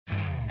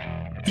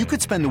You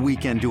could spend the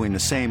weekend doing the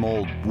same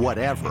old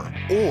whatever,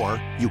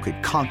 or you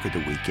could conquer the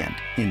weekend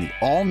in the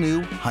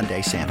all-new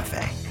Hyundai Santa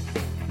Fe.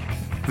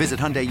 Visit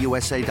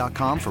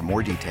HyundaiUSA.com for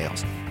more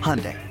details.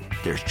 Hyundai,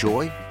 there's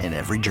joy in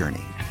every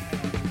journey.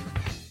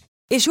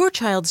 Is your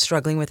child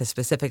struggling with a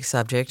specific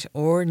subject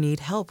or need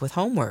help with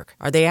homework?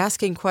 Are they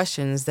asking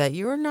questions that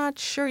you're not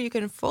sure you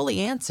can fully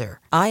answer?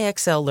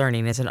 IXL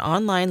Learning is an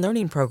online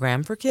learning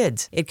program for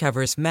kids. It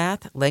covers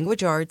math,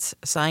 language arts,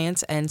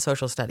 science, and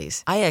social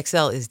studies.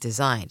 IXL is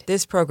designed.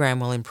 This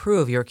program will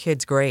improve your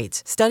kids'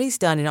 grades. Studies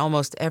done in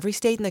almost every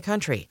state in the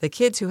country. The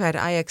kids who had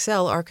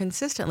IXL are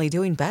consistently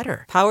doing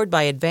better. Powered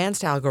by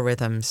advanced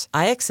algorithms,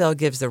 IXL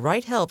gives the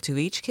right help to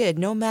each kid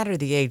no matter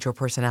the age or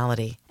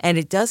personality. And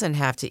it doesn't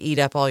have to eat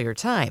up all your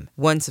time.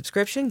 One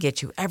subscription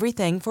gets you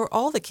everything for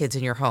all the kids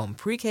in your home,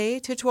 pre-K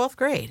to 12th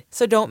grade.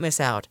 So don't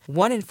miss out.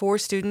 1 in 4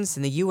 students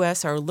in the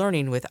U.S. are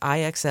learning with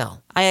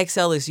IXL.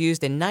 IXL is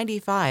used in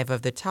 95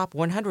 of the top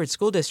 100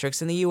 school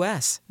districts in the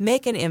U.S.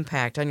 Make an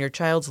impact on your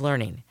child's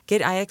learning.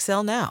 Get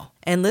IXL now.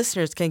 And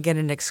listeners can get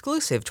an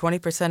exclusive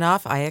 20%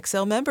 off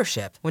IXL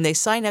membership when they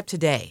sign up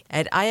today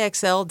at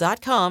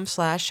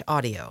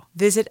IXL.com/audio.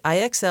 Visit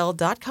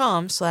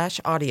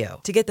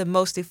IXL.com/audio to get the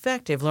most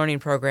effective learning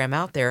program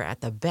out there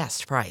at the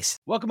best price.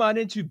 Welcome on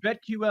into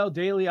BetQL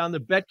Daily on the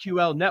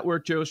BetQL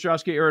Network. Joe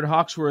Ostrowski, Aaron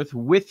Hawksworth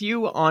with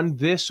you on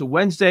this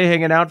Wednesday,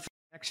 hanging out for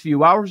the next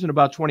few hours. In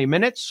about 20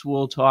 minutes,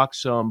 we'll talk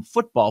some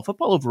football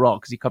overall,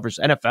 because he covers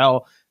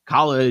NFL,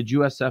 college,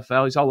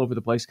 USFL. He's all over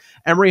the place.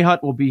 Emory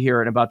Hunt will be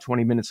here in about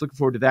 20 minutes. Looking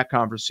forward to that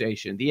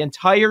conversation. The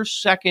entire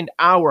second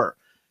hour,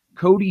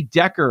 Cody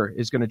Decker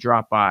is going to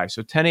drop by.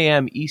 So 10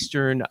 a.m.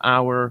 Eastern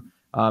hour.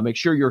 Make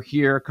sure you're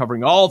here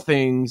covering all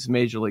things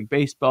Major League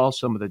Baseball,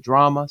 some of the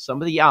drama, some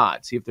of the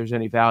odds, see if there's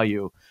any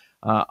value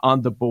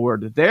on the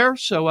board there.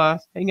 So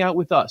hang out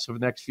with us over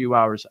the next few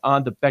hours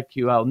on the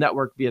BetQL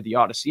Network via the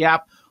Odyssey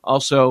app,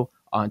 also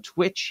on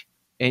Twitch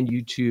and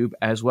YouTube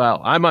as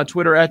well. I'm on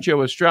Twitter at Joe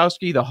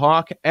Ostrowski, the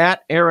Hawk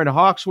at Aaron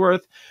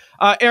Hawksworth.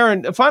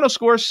 Aaron, the final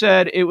score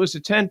said it was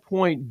a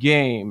 10-point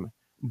game,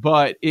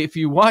 but if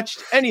you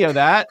watched any of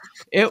that,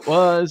 it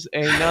was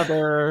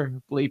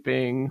another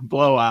bleeping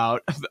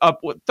blowout. Up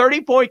with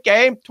 30-point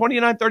game,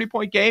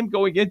 30-point game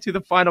going into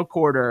the final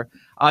quarter.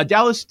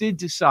 Dallas did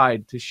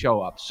decide to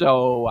show up,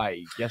 so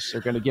I guess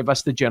they're going to give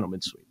us the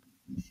gentleman's sweep.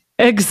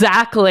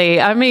 Exactly.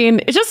 I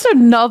mean, it's just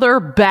another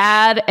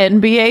bad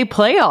NBA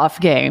playoff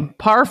game,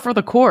 par for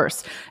the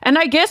course. And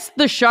I guess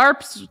the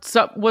Sharps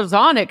was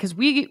on it because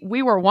we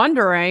were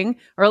wondering,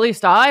 or at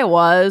least I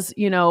was,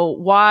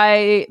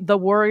 why the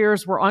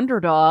Warriors were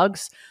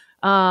underdogs.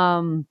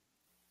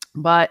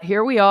 But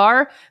here we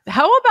are.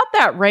 How about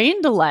that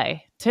rain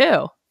delay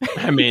too?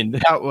 I mean,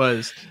 that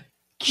was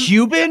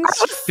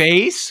Cuban's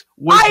face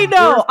was I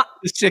know. worth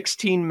the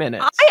 16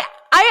 minutes.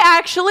 I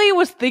actually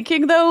was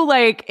thinking, though,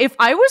 like, if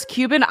I was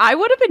Cuban, I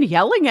would have been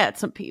yelling at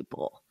some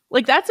people.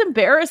 Like, that's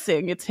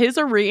embarrassing. It's his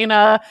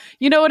arena.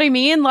 You know what I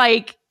mean?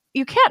 Like,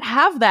 you can't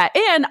have that.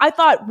 And I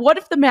thought, what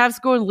if the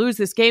Mavs go and lose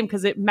this game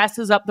because it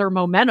messes up their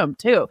momentum,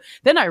 too?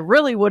 Then I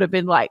really would have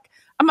been like,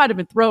 I might have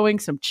been throwing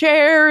some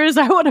chairs.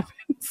 I would have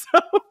been so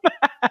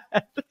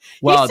mad.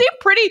 Well, he seemed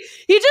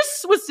he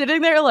just was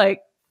sitting there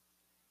like,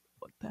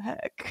 what the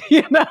heck?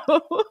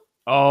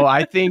 Oh,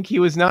 I think he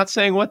was not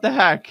saying what the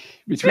heck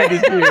between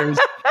his ears.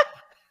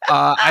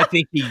 I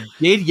think he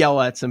did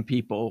yell at some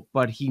people,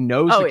 but he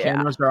knows the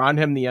cameras are on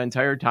him the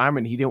entire time,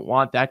 and he didn't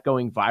want that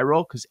going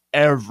viral because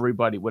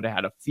everybody would have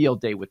had a field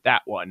day with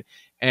that one.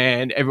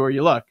 And everywhere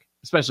you look,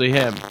 especially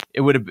him,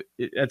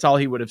 that's all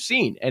he would have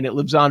seen, and it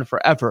lives on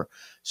forever.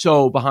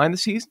 So behind the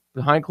scenes,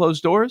 behind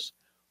closed doors,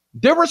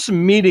 there were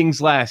some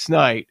meetings last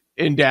night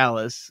in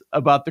Dallas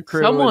about the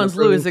crew. Someone's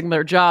losing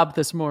their job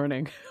this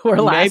morning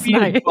or last night.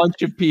 Maybe a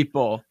bunch of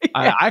people.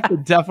 Yeah. I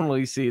could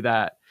definitely see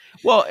that.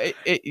 Well, I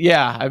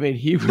mean,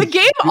 the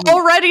game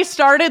already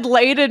started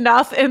late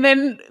enough. And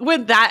then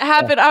when that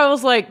happened, I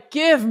was like,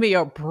 give me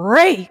a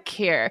break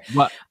here.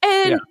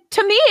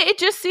 To me, it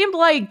just seemed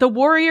like the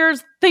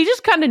Warriors, they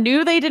just kind of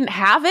knew they didn't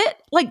have it.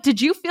 Like,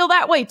 did you feel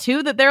that way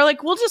too? That they're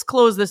like, we'll just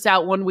close this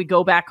out when we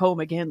go back home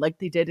again, like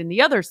they did in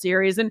the other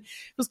series. And it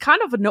was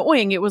kind of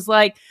annoying. It was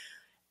like,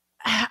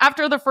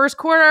 after the first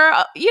quarter,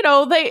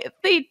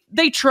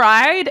 they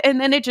tried,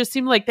 and then it just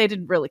seemed like they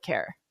didn't really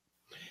care.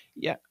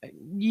 Yeah.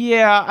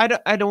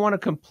 I don't want to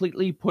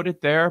completely put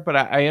it there, but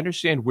I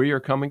understand where you're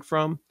coming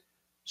from.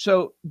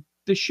 So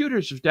the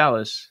shooters of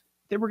Dallas,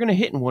 they were going to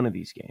hit in one of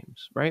these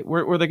games, right?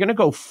 Were they going to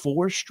go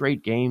 4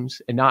 straight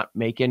games and not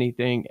make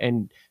anything?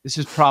 And this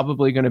is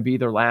probably going to be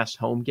their last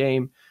home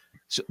game.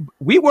 So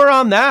we were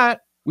on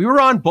that. We were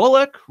on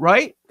Bullock,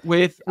 right?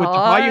 With the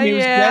volume he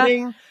was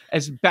getting,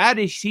 as bad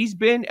as he's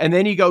been, and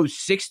then he goes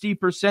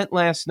 60%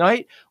 last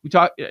night. We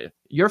talked.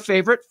 Your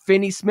favorite,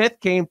 Finney Smith,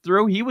 came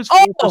through. He was 4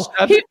 for 7.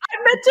 I meant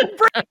to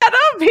bring that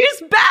up.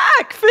 He's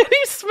back.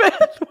 Finney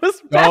Smith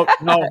was back.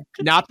 No,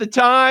 not the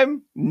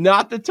time.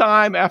 Not the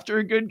time. After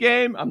a good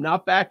game, I'm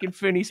not backing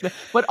Finney Smith.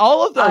 But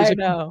all of those, I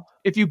know.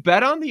 If you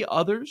bet on the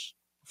others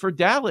for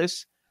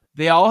Dallas,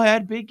 they all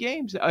had big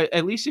games.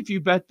 At least if you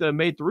bet the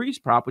made threes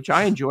prop, which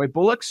I enjoy.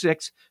 Bullock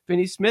 6,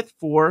 Finney Smith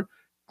 4,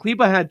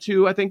 Kleba had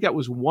 2. I think that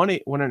was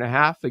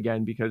 1.5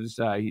 again because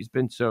he's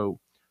been so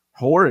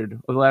horrid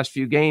over the last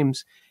few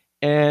games.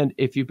 And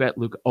if you bet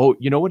Luka,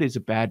 you know what is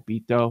a bad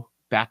beat though?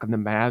 Back on the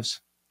Mavs,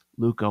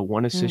 Luka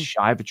 1 assist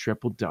shy of a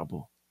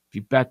triple-double. If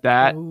you bet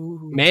that,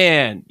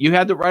 man, you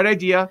had the right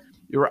idea.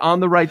 You were on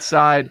the right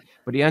side,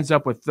 but he ends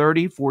up with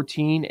 30,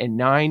 14, and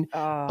 9.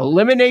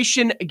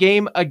 Elimination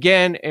game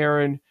again,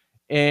 Aaron.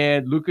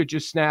 And Luka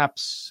just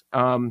snaps,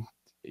 Well,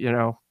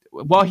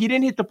 he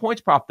didn't hit the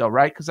points prop, though,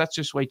 right? Because that's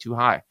just way too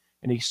high.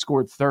 And he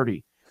scored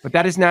 30. But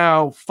that is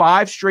now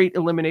 5 straight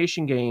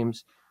elimination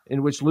games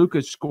in which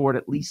Luka scored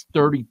at least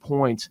 30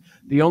 points.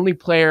 The only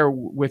player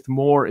with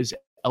more is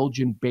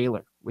Elgin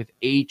Baylor with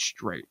 8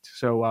 straight.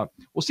 So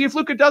we'll see if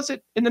Luka does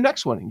it in the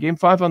next one, in Game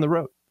 5 on the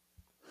road.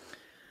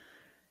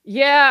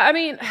 Yeah, I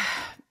mean,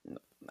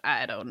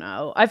 I don't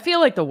know. I feel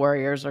like the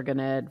Warriors are going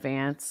to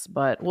advance,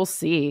 but we'll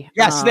see.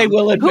 Yes, they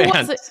will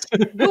advance.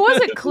 Who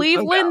was it?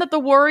 Cleveland that the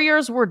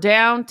Warriors were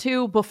down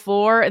to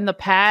before in the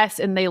past,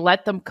 and they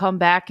let them come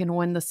back and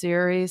win the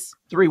series?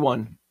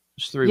 3-1.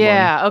 It's 3-1.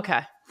 Yeah,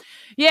 okay.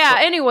 Yeah,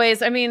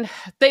 anyways, I mean,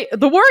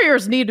 the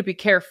Warriors need to be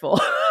careful.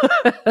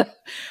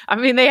 I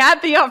mean, they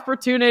had the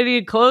opportunity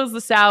to close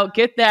this out,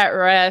 get that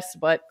rest,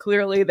 but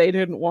clearly they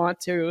didn't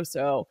want to,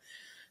 so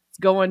it's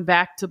going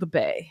back to the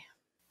Bay.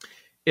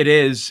 It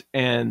is,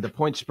 and the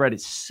point spread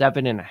is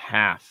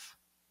 7.5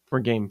 for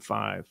Game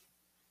 5.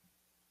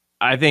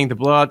 I think the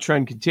blowout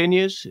trend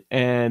continues,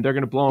 and they're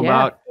going to blow them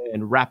out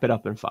and wrap it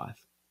up in 5.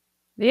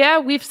 Yeah,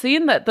 we've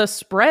seen that the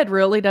spread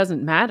really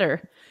doesn't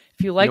matter.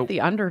 If you like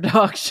the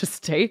underdogs,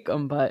 just take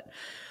them. But,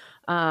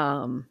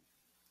 I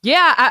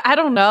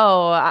don't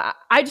know.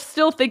 I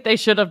still think they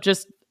should have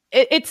just.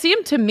 It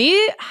seemed to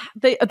me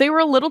they were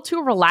a little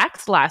too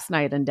relaxed last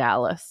night in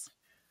Dallas.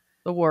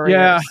 The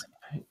Warriors.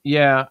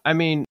 Yeah. I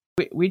mean,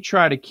 we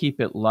try to keep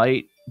it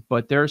light,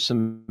 but there's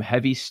some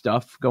heavy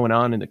stuff going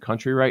on in the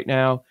country right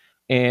now.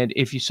 And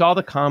if you saw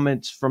the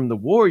comments from the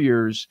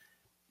Warriors,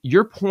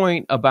 your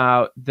point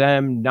about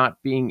them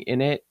not being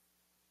in it,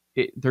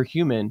 they're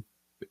human.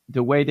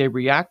 The way they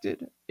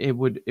reacted, it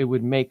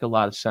would make a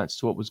lot of sense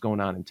to what was going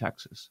on in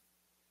Texas.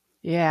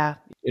 Yeah.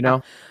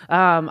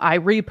 I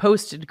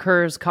reposted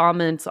Kerr's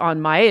comments on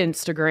my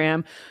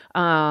Instagram.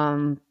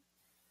 I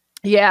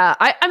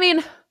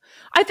mean,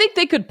 I think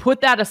they could put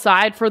that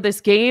aside for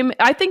this game.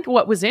 I think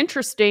what was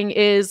interesting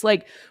is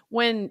like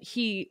when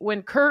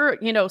Kerr,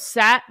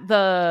 sat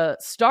the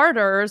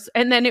starters,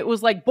 and then it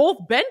was like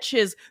both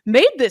benches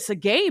made this a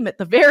game at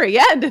the very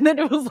end. And then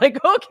it was like,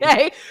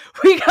 okay,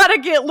 we got to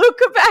get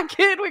Luka back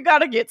in. We got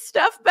to get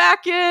Steph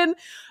back in.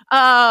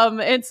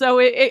 And so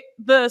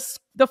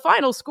the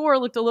final score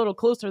looked a little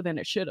closer than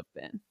it should have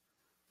been.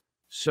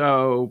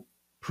 So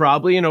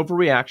probably an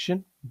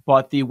overreaction.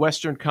 But the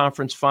Western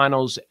Conference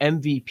Finals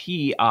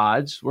MVP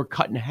odds were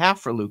cut in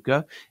half for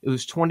Luka. It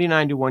was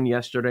 29-1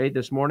 yesterday.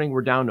 This morning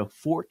we're down to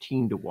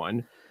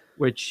 14-1,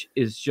 which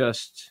is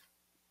just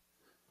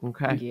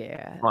okay.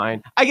 Yeah,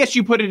 fine. I guess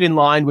you put it in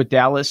line with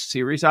Dallas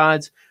series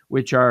odds,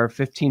 which are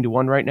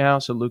 15-1 right now.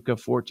 So Luka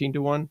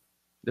 14-1.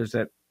 There's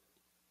that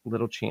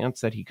little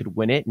chance that he could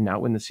win it and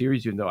not win the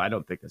series, even though I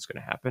don't think that's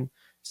going to happen.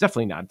 It's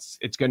definitely not.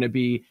 It's going to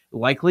be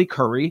likely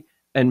Curry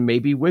and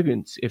maybe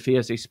Wiggins if he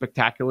has a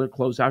spectacular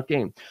closeout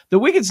game. The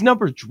Wiggins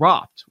number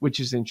dropped, which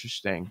is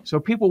interesting.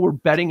 So people were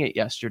betting it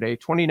yesterday,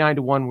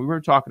 29-1. We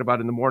were talking about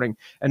it in the morning,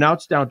 and now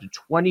it's down to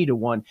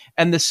 20-1.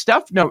 And the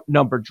Steph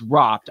number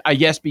dropped, I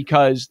guess,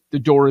 because the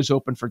door is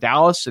open for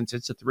Dallas since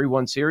it's a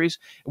 3-1 series.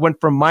 It went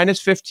from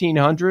minus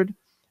 1,500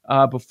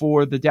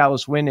 before the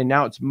Dallas win, and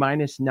now it's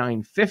minus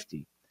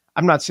 950.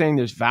 I'm not saying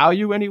there's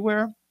value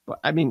anywhere, but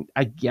I mean,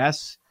 I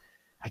guess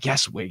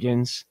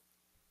Wiggins.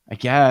 I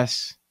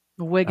guess.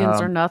 Wiggins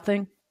or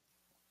nothing.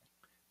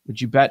 Would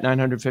you bet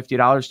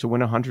 $950 to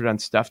win $100 on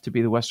Steph to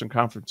be the Western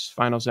Conference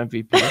Finals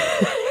MVP?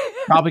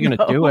 Probably going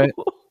to do it.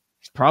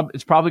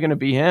 It's probably going to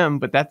be him,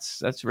 but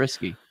that's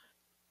risky.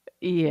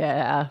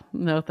 Yeah,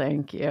 no,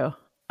 thank you.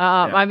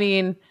 I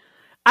mean,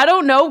 I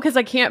don't know because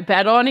I can't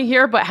bet on it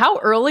here, but how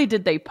early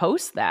did they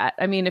post that?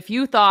 I mean, if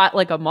you thought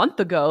like a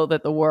month ago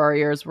that the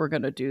Warriors were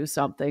going to do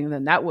something,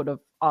 then that would have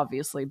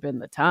obviously been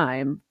the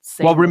time.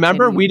 Well,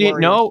 remember, we didn't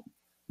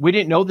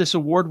know this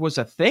award was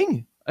a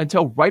thing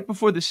until right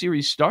before the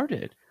series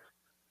started.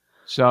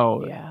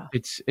 So yeah,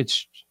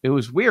 it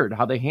was weird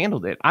how they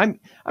handled it. I'm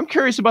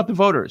curious about the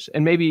voters,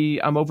 and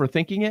maybe I'm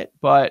overthinking it,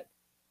 but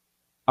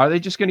are they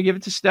just going to give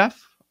it to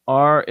Steph?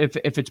 Or if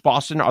it's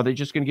Boston, are they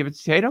just going to give it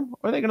to Tatum?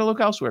 Or are they going to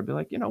look elsewhere? Be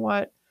like, you know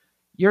what?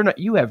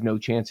 You have no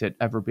chance at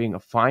ever being a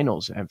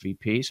finals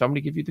MVP. So I'm going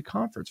to give you the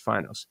conference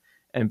finals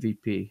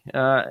MVP.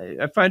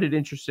 I find it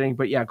interesting,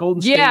 but yeah,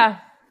 Golden State.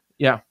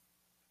 Yeah.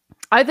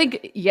 I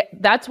think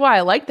that's why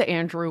I like the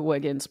Andrew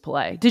Wiggins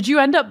play. Did you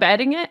end up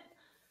betting it?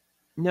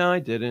 No, I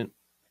didn't.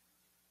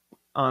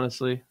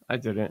 Honestly, I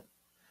didn't.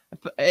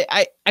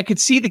 I could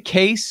see the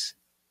case,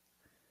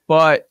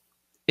 but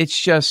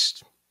it's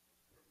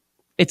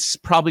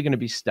probably going to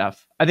be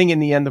Steph. I think in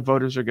the end, the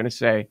voters are going to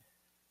say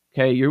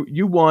Okay,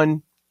 you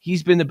won.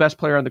 He's been the best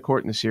player on the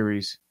court in the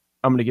series.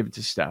 I'm going to give it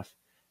to Steph.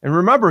 And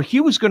remember,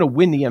 he was going to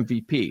win the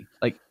MVP.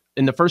 Like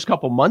in the first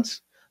couple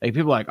months, like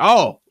people are like,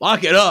 oh,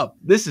 lock it up.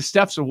 This is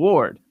Steph's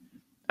award.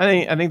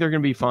 I think they're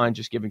going to be fine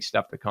just giving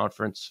Steph the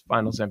conference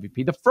finals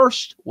MVP, the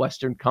first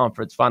Western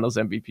Conference finals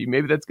MVP.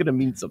 Maybe that's going to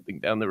mean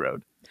something down the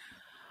road.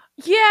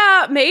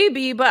 Yeah,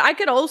 maybe, but I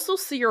could also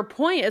see your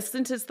point is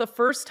since it's the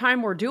first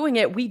time we're doing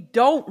it, we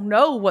don't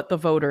know what the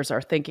voters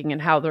are thinking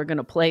and how they're going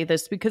to play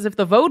this. Because if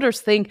the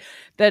voters think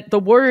that the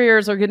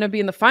Warriors are going to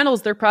be in the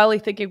finals, they're probably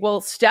thinking,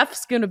 well,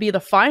 Steph's going to be the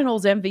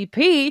finals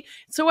MVP.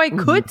 So I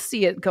could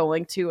see it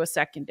going to a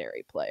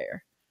secondary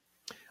player.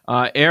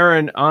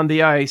 Aaron on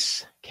the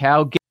ice,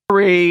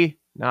 Calgary,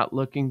 not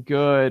looking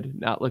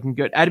good.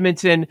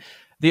 Edmonton,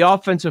 the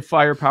offensive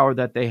firepower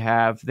that they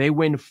have, they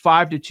win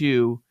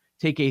 5-2.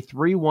 Take a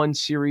 3-1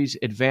 series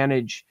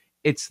advantage.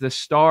 It's the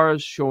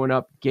Stars showing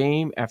up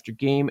game after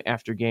game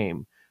after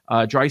game.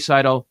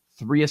 Draisaitl,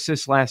 3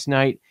 assists last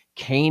night.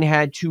 Kane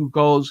had 2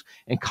 goals.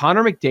 And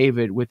Connor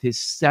McDavid with his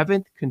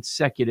 7th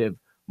consecutive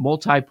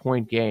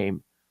multi-point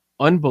game.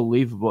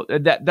 Unbelievable.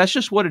 That's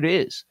just what it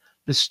is.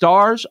 The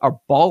Stars are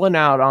balling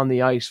out on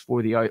the ice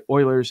for the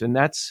Oilers, and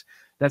that's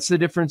the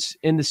difference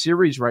in the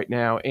series right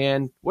now.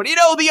 And what do you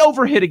know? The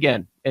over hit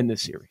again in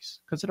this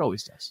series, because it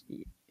always does.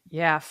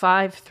 Yeah,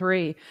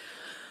 5-3.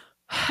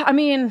 I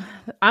mean,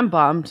 I'm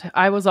bummed.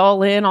 I was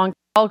all in on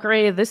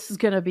Calgary. This is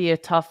going to be a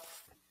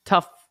tough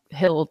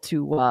hill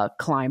to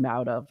climb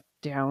out of.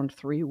 Down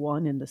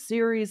 3-1 in the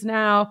series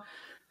now.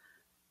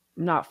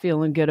 I'm not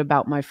feeling good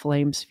about my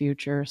Flames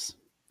futures.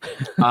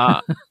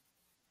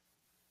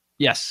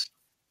 Yes.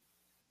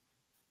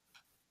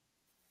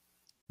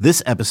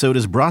 This episode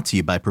is brought to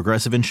you by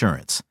Progressive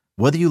Insurance.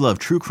 Whether you love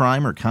true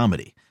crime or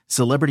comedy,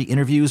 celebrity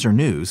interviews or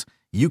news,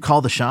 you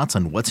call the shots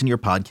on what's in your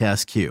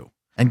podcast queue.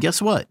 And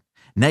guess what?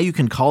 Now you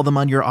can call them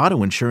on your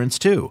auto insurance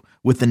too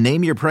with the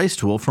Name Your Price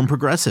tool from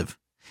Progressive.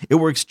 It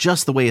works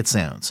just the way it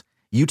sounds.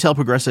 You tell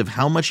Progressive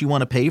how much you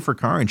want to pay for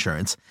car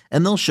insurance,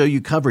 and they'll show you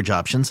coverage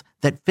options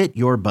that fit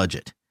your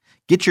budget.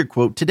 Get your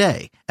quote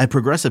today at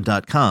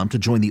Progressive.com to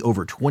join the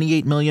over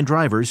 28 million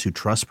drivers who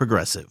trust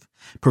Progressive.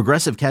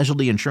 Progressive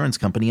Casualty Insurance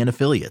Company and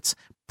Affiliates.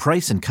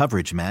 Price and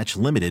coverage match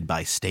limited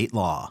by state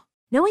law.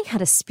 Knowing how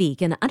to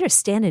speak and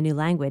understand a new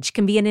language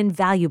can be an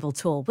invaluable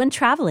tool when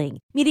traveling,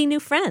 meeting new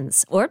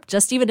friends, or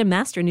just even to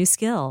master a new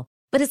skill.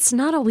 But it's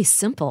not always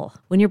simple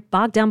when you're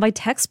bogged down by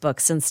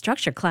textbooks and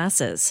structured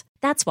classes.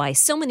 That's why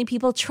so many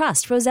people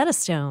trust Rosetta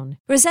Stone.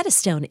 Rosetta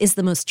Stone is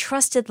the most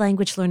trusted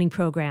language learning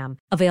program,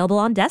 available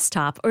on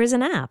desktop or as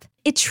an app.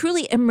 It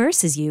truly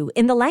immerses you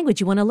in the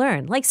language you want to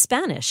learn, like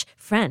Spanish,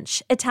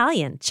 French,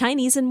 Italian,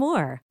 Chinese, and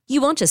more.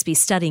 You won't just be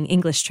studying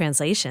English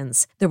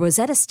translations. The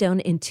Rosetta Stone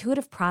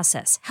intuitive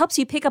process helps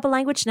you pick up a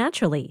language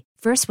naturally,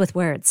 first with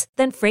words,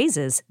 then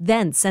phrases,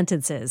 then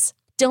sentences.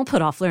 Don't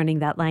put off learning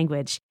that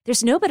language.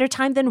 There's no better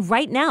time than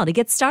right now to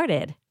get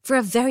started. For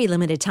a very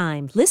limited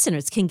time,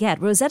 listeners can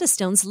get Rosetta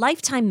Stone's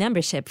lifetime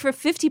membership for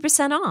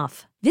 50%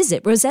 off.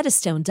 Visit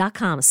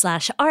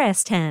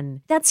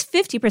rosettastone.com/rs10. That's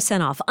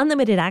 50% off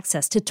unlimited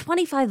access to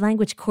 25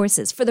 language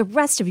courses for the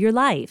rest of your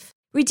life.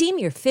 Redeem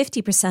your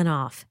 50%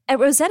 off at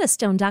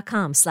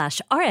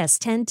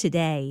rosettastone.com/rs10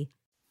 today.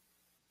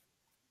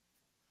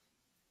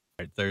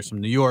 There's some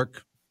New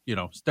York,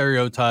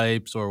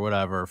 stereotypes or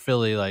whatever,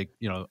 Philly,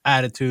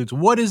 attitudes.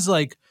 What is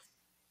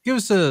give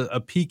us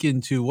a peek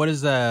into what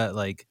is that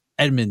like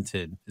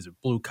Edmonton? Is it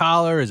blue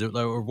collar? Is it,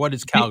 or what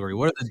is Calgary?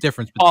 What are the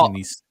difference between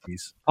these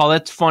cities? Oh,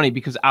 that's funny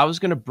because I was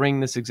going to bring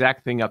this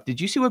exact thing up.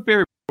 Did you see what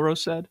Barry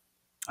Burroughs said?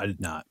 I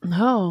did not.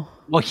 No.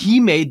 Well, he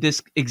made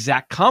this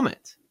exact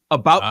comment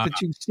about the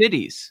two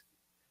cities.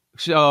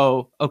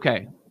 So,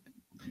 okay.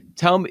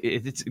 Tell me,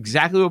 it's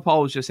exactly what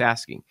Paul was just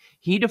asking.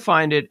 He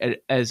defined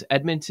it as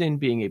Edmonton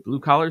being a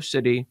blue-collar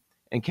city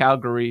and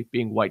Calgary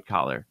being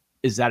white-collar.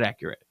 Is that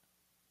accurate?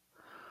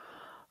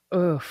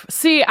 Oof.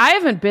 See, I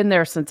haven't been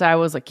there since I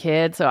was a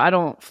kid, so I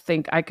don't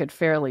think I could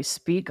fairly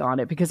speak on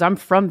it because I'm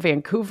from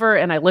Vancouver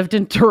and I lived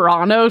in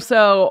Toronto,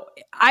 so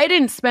I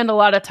didn't spend a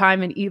lot of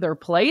time in either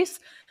place.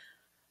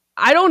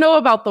 I don't know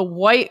about the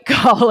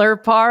white-collar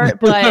part,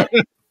 but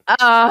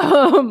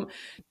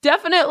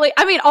definitely.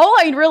 I mean, all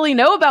I really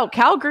know about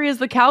Calgary is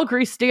the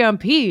Calgary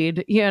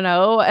Stampede,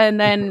 and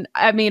then,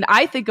 I mean,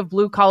 I think of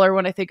blue collar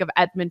when I think of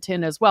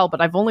Edmonton as well,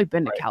 but I've only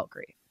been to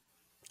Calgary.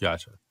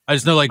 Gotcha. I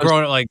just know,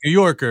 growing up, New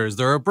Yorkers,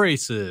 they're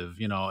abrasive,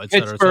 et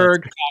cetera.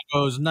 Pittsburgh.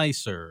 Chicago's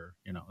nicer,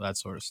 that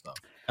sort of stuff.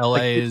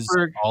 LA is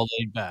all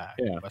laid back.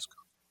 Yeah. West Coast.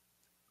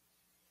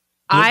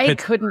 I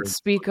couldn't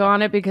speak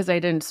on it because I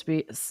didn't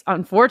speak.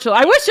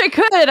 Unfortunately, I wish I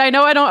could. I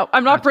know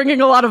I'm not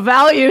bringing a lot of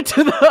value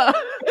to the show.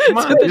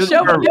 But I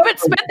haven't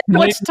spent that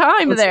much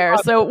time there,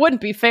 so it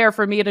wouldn't be fair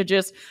for me to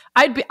just.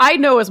 I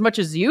know as much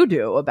as you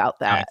do about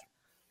that.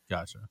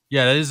 Gotcha.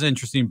 Yeah, that is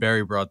interesting.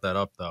 Barry brought that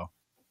up though.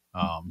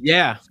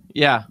 Yeah.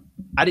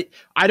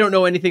 I don't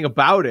know anything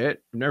about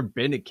it. I've never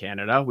been to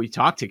Canada. We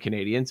talk to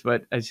Canadians,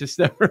 but it's just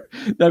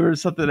never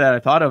something that I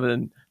thought of.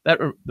 And that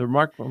the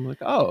remark, I'm like,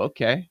 oh,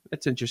 okay,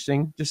 that's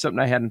interesting. Just something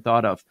I hadn't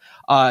thought of.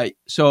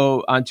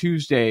 So on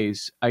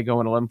Tuesdays, I go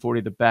on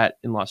 1140 The Bet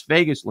in Las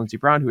Vegas. Lindsey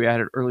Brown, who we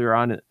had earlier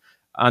on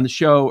the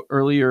show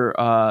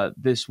earlier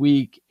this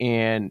week,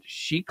 and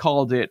she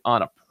called it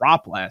on a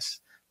prop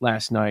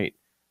last night.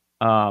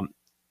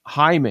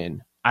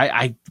 Hyman.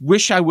 I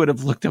wish I would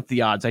have looked up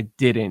the odds. I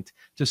didn't,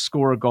 to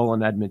score a goal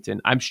in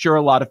Edmonton. I'm sure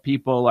a lot of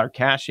people are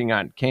cashing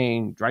on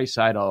Kane,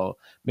 Draisaitl,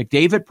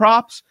 McDavid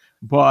props,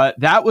 but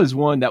that was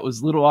one that was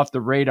a little off the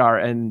radar,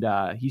 and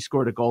he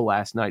scored a goal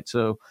last night.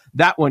 So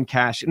that one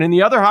cashed. And in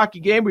the other hockey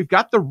game, we've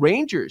got the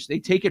Rangers. They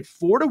take it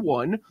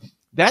 4-1.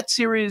 That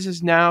series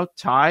is now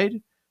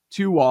tied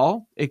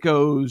 2-2. It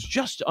goes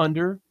just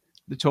under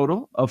the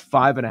total of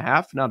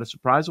 5.5. Not a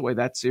surprise the way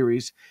that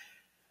series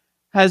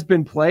has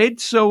been played.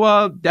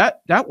 So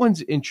that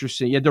one's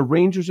interesting. You had the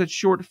Rangers as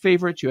short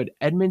favorites. You had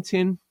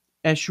Edmonton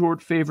as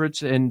short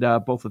favorites, and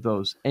both of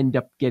those end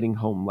up getting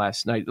home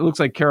last night. It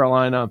looks like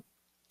Carolina,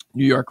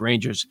 New York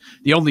Rangers,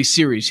 the only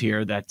series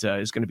here that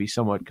is going to be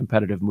somewhat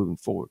competitive moving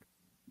forward.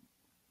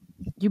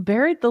 You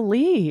buried the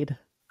lead.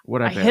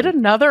 What I hit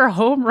another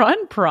home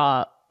run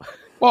prop.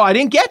 Well, I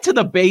didn't get to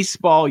the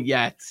baseball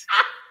yet.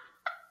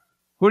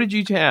 Who did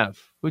you have?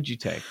 Who'd you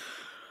take?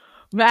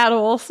 Matt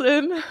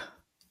Olson.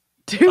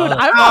 Dude,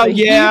 I'm on a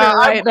heater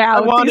right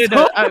now.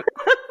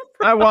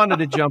 I wanted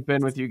to jump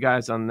in with you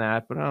guys on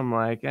that, but I'm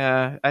like,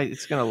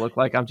 it's going to look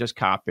like I'm just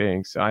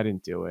copying, so I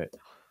didn't do it.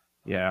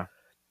 Yeah,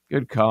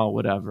 good call,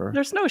 whatever.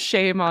 There's no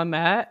shame on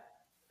that.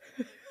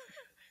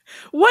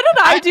 What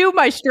did I do?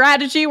 My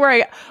strategy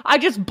where I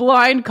just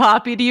blind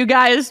copied you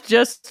guys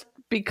just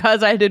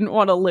because I didn't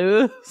want to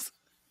lose?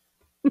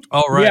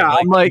 Oh, right. Yeah,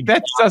 I'm like,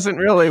 that doesn't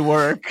really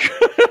work.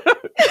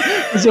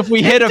 Because if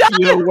we hit a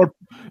few,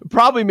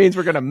 probably means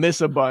we're going to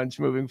miss a bunch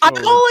moving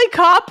forward. I only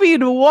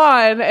copied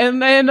one,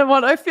 and then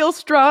when I feel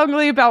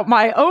strongly about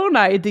my own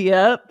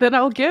idea, then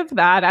I'll give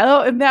that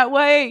out, and that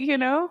way,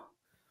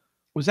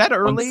 Was that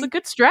early? It's a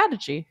good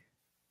strategy.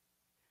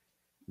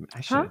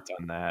 I should have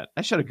done that.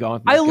 I should have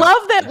gone with I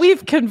love that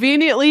we've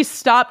convenently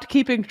stopped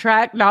keeping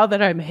track now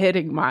that I'm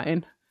hitting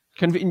mine.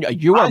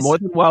 You are more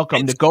than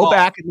welcome to go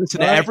back and listen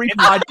to every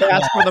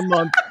podcast for the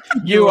month.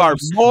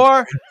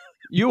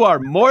 You are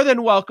more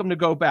than welcome to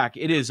go back.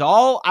 It is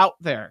all out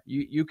there.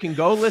 You can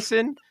go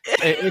listen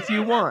if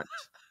you want.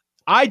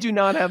 I do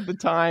not have the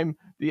time,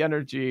 the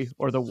energy,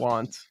 or the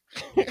want.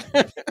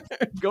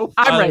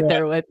 I'm right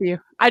there with you.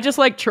 I just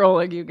like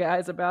trolling you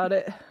guys about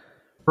it.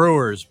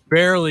 Brewers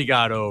barely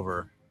got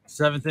over.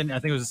 I think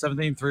it was a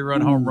 17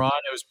 3-run home run.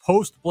 It was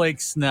post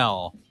Blake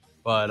Snell,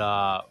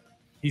 but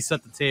he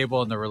set the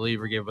table, and the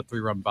reliever gave a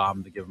 3-run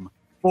bomb to give him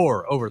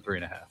 4 over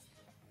 3.5.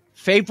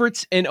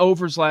 Favorites and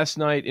overs last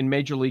night in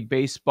Major League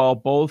Baseball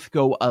both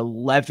go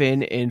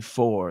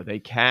 11-4. They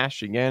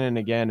cash again and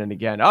again and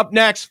again. Up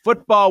next,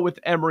 football with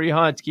Emery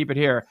Hunt. Keep it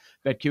here.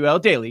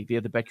 BetQL Daily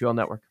via the BetQL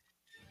Network.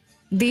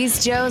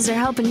 These Joes are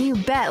helping you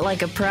bet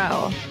like a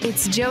pro.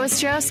 It's Joe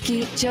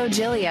Ostrowski, Joe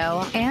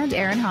Giglio, and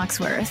Aaron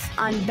Hawksworth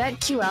on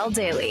BetQL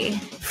Daily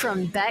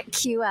from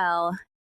BetQL.